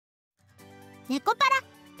ネコパラ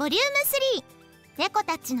ボリューム3猫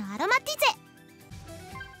たちのアロマティゼ。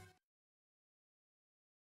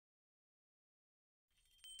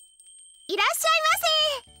いらっしゃ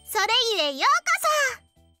いませ。ソレイユへようこそ。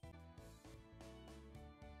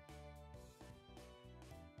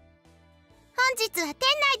本日は店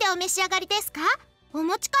内でお召し上がりですか？お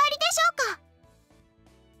持ち帰りでしょう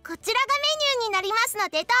か？こちらがメニューになりますの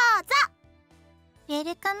でどうぞ。ウェ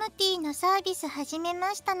ルカムティーのサービス始め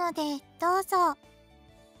ましたのでどうぞ。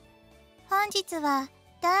本日は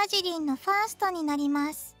ダージリンのファーストになり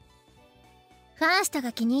ます。ファースト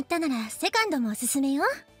が気に入ったならセカンドもおすすめよ。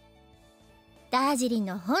ダージリン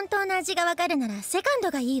の本当の味がわかるならセカンド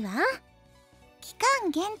がいいわ。期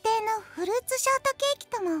間限定のフルーツショートケーキ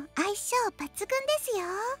とも相性抜群ですよ。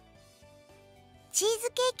チーズ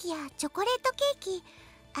ケーキやチョコレートケーキ、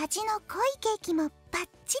味の濃いケーキもバッ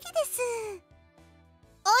チリです。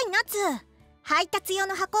おいナツ、配達用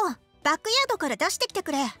の箱バックヤードから出してきて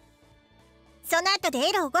くれ。その後で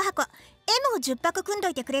L を5箱 M を10箱組んど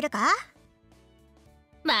いてくれるか？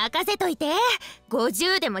任せといて。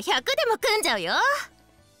50でも100でも組んじゃうよ。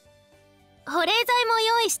保冷剤も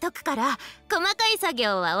用意しとくから細かい作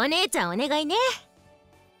業はお姉ちゃんお願いね。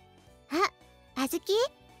あずき、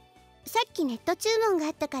さっきネット注文があ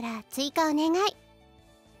ったから追加お願い。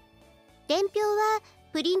伝票は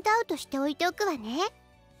プリントアウトしておいておくわね。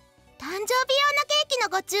誕生日用のケーキの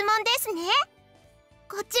ご注文ですね。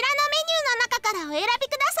こちらのメニューの中からお選び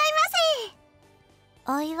ください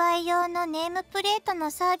ませ。お祝い用のネームプレートの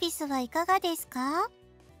サービスはいかがですか？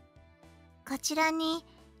こちらに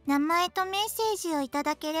名前とメッセージをいた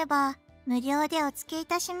だければ無料でお付けい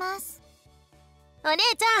たします。お姉ち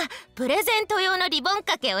ゃん、プレゼント用のリボン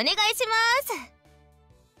掛けお願いしま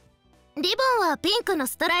す。リボンはピンクの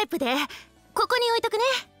ストライプでここに置いとくね。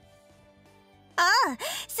ああ、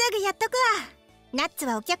すぐやっとくわ。ナッツ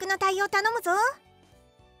はお客の対応頼むぞ。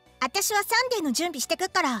私はサンデーの準備してくっ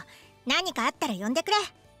から何かあったら呼んでくれ。は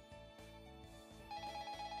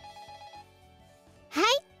い、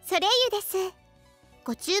ソレイユです。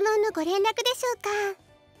ご注文のご連絡でしょうか？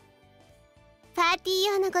パーティー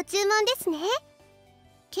用のご注文ですね。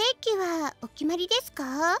ケーキはお決まりです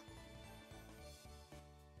か？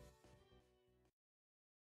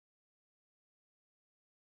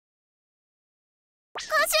ご主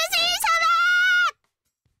人様！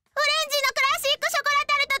オレンジのクラシックショコラ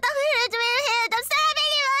タルトとフルーツミルヘイドストロベリ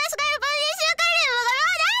ーマスカルポンシュークリームがもう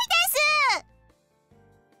ないで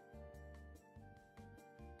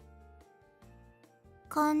す。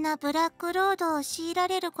こんなブラックロードを強いら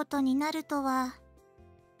れることになるとは。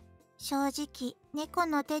正直猫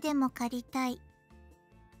の手でも借りたい。でも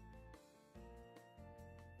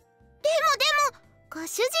ご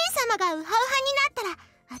主人様がウハウハになったら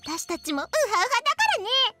私たちもウハウハだからね。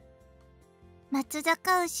松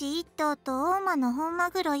阪牛1頭と大間の本マ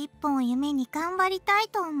グロ1本を夢に頑張りたい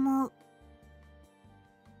と思う。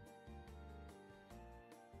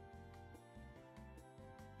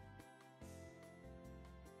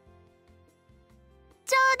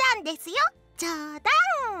冗談ですよ、冗談。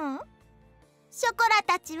ショコラ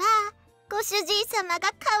たちはご主人様が可愛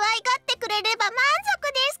がってくれれば満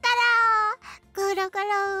足ですから。ゴロゴ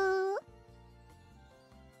ロ。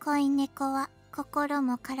恋猫は心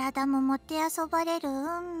も体ももてあそばれる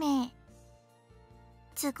運命。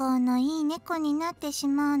都合のいい猫になってし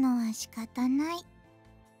まうのは仕方ない。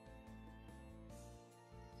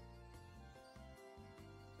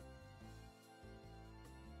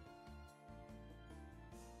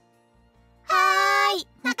はーい、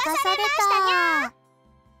任された。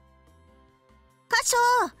カショ、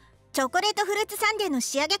チョコレートフルーツサンデーの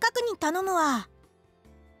仕上げ確認頼むわ。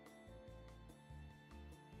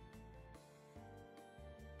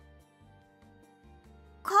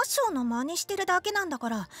カショの真似してるだけなんだか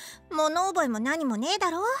ら物覚えも何もねえ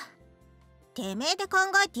だろ。てめえで考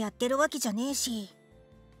えてやってるわけじゃねえし。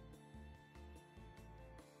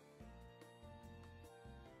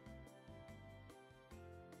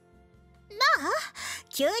まあ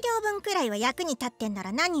給料分くらいは役に立ってんな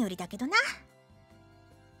ら何よりだけどな。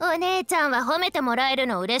お姉ちゃんは褒めてもらえる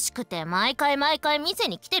の嬉しくて毎回店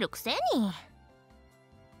に来てるくせに。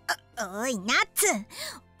おいナッツ、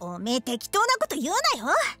おめえ適当なこと言うなよ。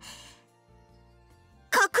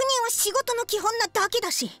確認は仕事の基本なだけだ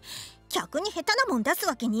し、客に下手なもん出す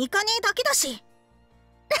わけにいかねえだけだし。いい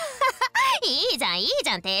じゃ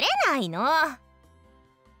ん照れないの。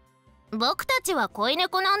僕たちは恋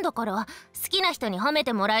猫なんだから好きな人に褒め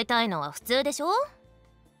てもらいたいのは普通でしょ。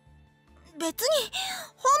別に褒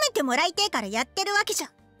めてもらいてえからやってるわけじゃ。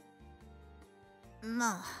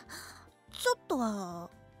まあちょっとは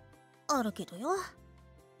あるけどよ。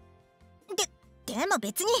でも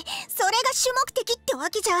別にそれが主目的ってわ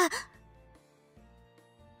けじゃ。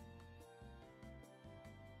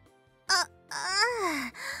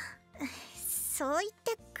そう言っ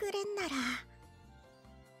てくれんなら。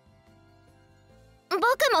僕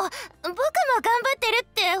も頑張ってるっ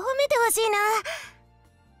て褒めてほしいな。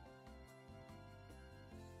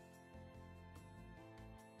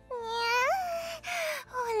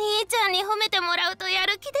お兄ちゃんに褒めてもらうとや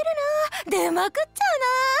る気出るな。出まくっちゃ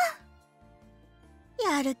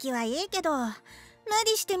やる気はいいけど無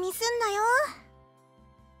理してミスんなよ。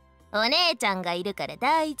お姉ちゃんがいるから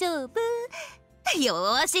大丈夫。よ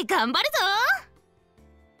ーし頑張る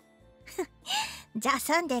ぞ。じゃあ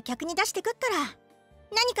サンデー客に出してくっから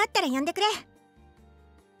何かあったら呼んでくれ。はーい。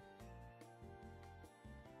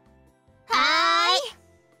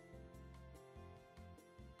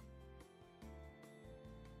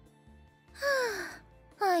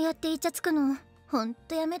ああやってイチャつくのほん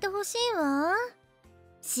とやめてほしいわ。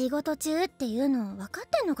仕事中っていうの分かっ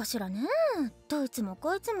てんのかしらね、どいつも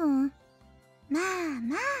こいつも。まあ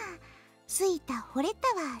まあスイタ惚れた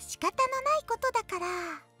は仕方のないことだから。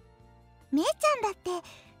めいちゃんだって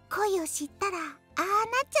恋を知ったらああなっ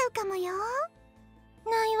ちゃうかもよ。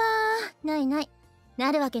ないわー、ない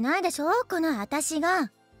なるわけないでしょ、このあたしが。あんな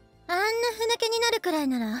ふぬけになるくらい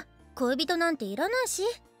なら恋人なんていらないし。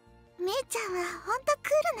めいちゃんはほんと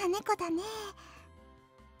クールな猫だね。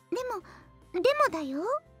でもだよ、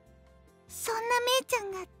そんなめいちゃ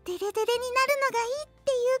んがデレデレになるのがいいっ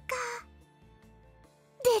ていうか、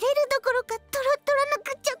デレるどころかトロトロの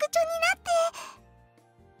ぐちょぐちょになって、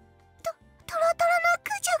トロトロの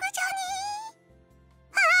ぐちょぐちょに。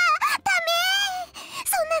ああダメ、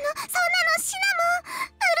そんなのシナモン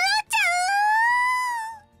潤っちゃ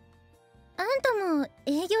う。あんたも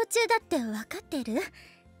営業中だって分かってる？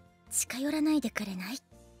近寄らないでくれない？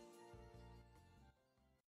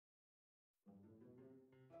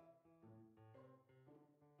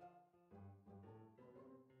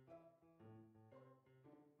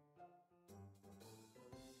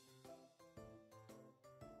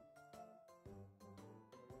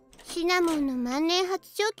シナモンの万年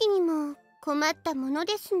発情期にも困ったもの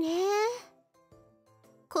ですね。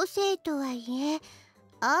個性とはいえ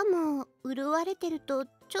ああも潤われてると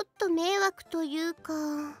ちょっと迷惑というか。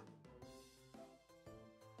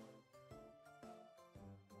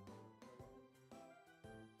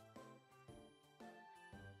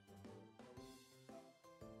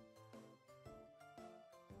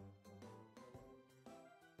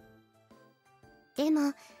で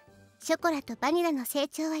もショコラとバニラの成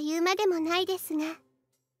長は言うまでもないですが、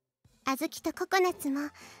小豆とココナッツも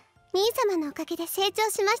兄様のおかげで成長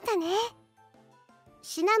しましたね。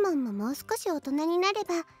シナモンももう少し大人になれ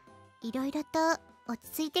ばいろいろと落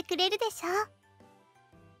ち着いてくれるでしょう。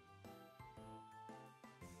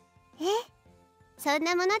そん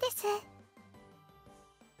なものです。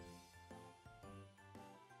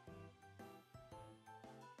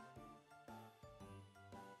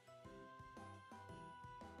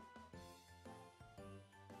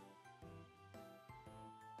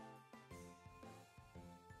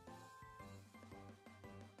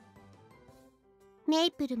メ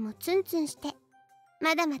イプルもツンツンして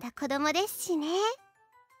まだまだ子供ですしね。あ、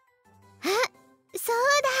そう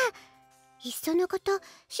だ、いっそのこと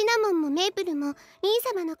シナモンもメイプルも兄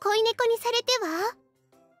様の恋猫にされて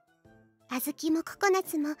は。小豆もココナッ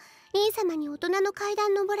ツも兄様に大人の階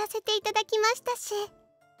段登らせていただきましたし、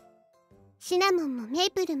シナモンもメイ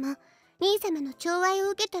プルも兄様の寵愛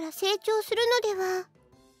を受けたら成長するのでは。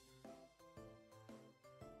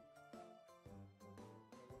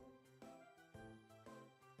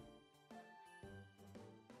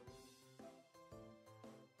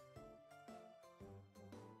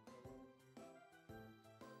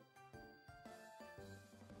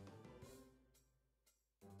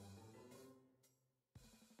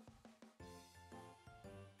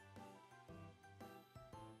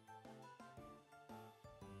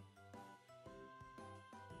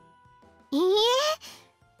いいえ、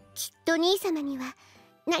きっと兄様には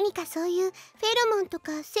何かそういうフェロモンと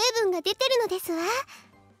か成分が出てるのですわ。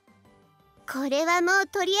これはもう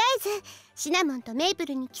とりあえずシナモンとメイプ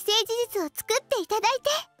ルに既成事実を作っていただい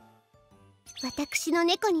て、私の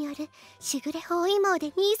猫によるしぐれ包囲網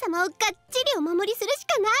で兄様をがっちりお守りするし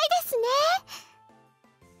かないですね。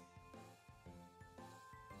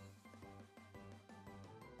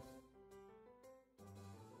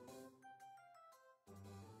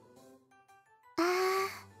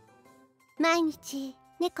毎日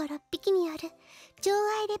猫6匹による寵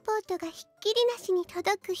愛レポートがひっきりなしに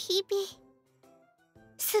届く日々。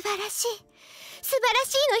素晴らしい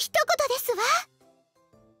の一言ですわ。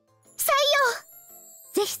採用。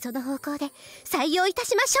ぜひその方向で採用いた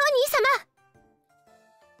しましょう、兄様。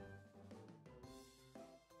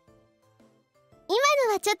今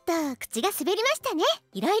のはちょっと口が滑りましたね、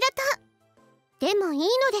いろいろと。でもいいの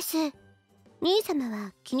です。兄様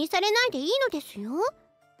は気にされないでいいのですよ。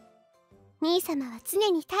兄様は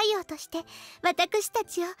常に太陽として私た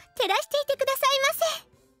ちを照らしていてくださいま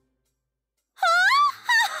せ。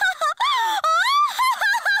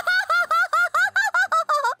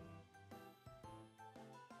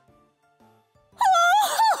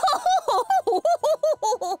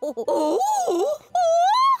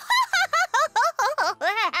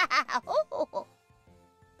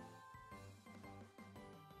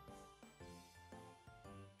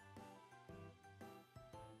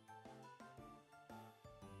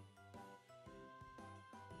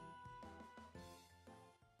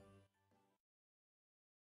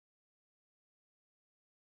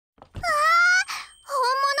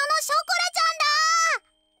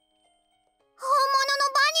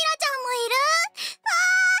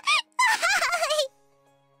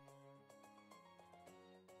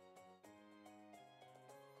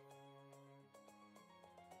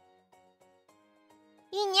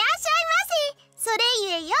いにゃっしゃいませ。ソレイユ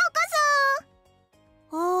へよう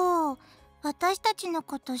こおお、私たちの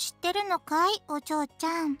こと知ってるのかい、お嬢ち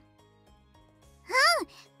ゃん。そ。毎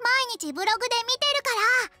日ブログで見てるか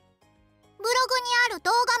ら。ブログにある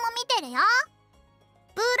動画も見てるよ。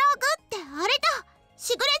ブログってあれだ、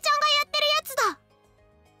しぐれちゃんがやってるやつだ。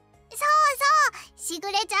そうそう、し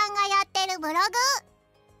ぐれちゃんがやってるブログ、毎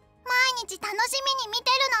日楽しみに見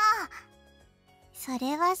てるの。そ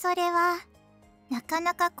れはなか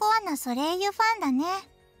なかコアなソレイユファンだね。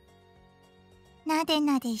なで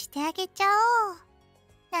なでしてあげちゃおう。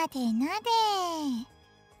なでなで。あ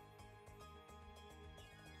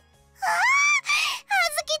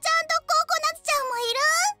ずきちゃんとココナツちゃんもい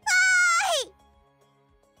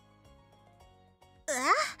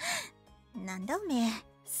る。なんだおめえ、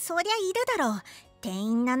そりゃいるだろう、店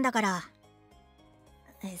員なんだから。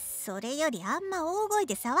それよりあんま大声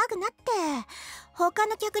で騒ぐなって、他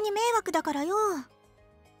の客に迷惑だからよ。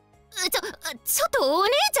ちょっとお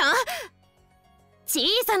姉ちゃん、小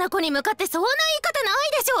さな子に向かってそんな言い方な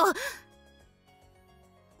いでしょ。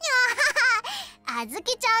あず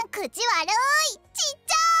きちゃん口悪い、ちっ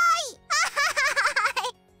ちゃ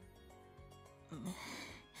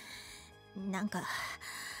い。なんか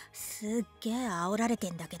すっげえ煽られて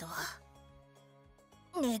んだけど。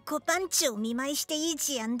猫パンチを見舞いしていい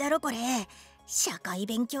事案だろこれ。社会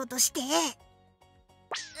勉強として。ダメだ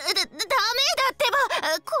ってば、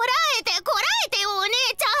こらえてお姉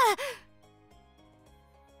ち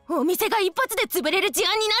ゃん。お店が一発で潰れる事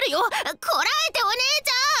案になるよ。こらえてお姉ち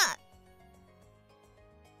ゃん。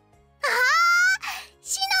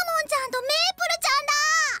シナモンちゃんとメープルちゃんだ。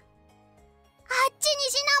あっち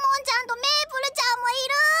にシナモンちゃんとメープルちゃんもい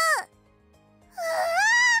る。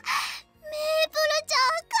メープルちゃん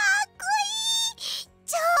かっこいい、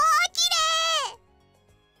超綺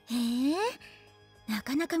麗。な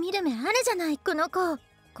かなか見る目あるじゃない、この子。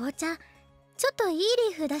紅茶、ちょっといい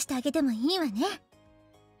リーフ出してあげてもいいわね。シナ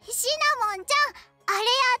モンちゃん、あれや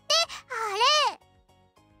って、あれ。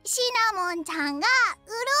シナモンちゃんが潤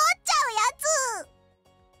っちゃうやつ。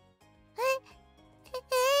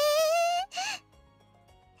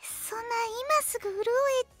そんな今すぐ潤え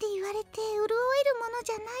って言われて潤えるもの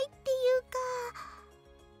じゃないっていうか、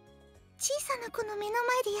小さな子の目の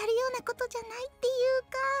前でやるようなことじゃないっていうか。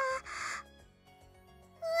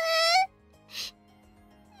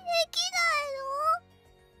できないの？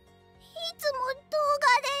いつも動画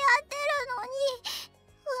でやってるのに、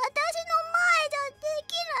私の前じゃで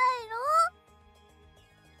きない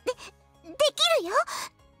の？できるよ。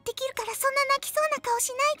できるからそんな泣きそうな顔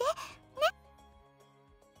しないでね。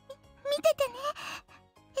見ててね。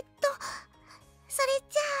それ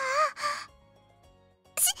じゃあ、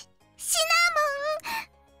シナモン潤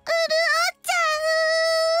っちゃ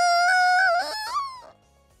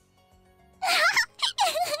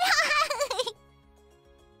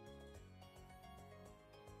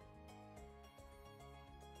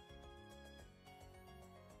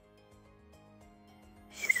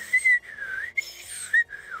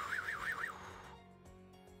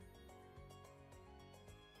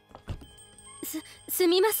す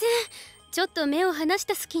みません。ちょっと目を離し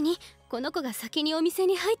た隙にこの子が先にお店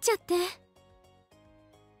に入っちゃって。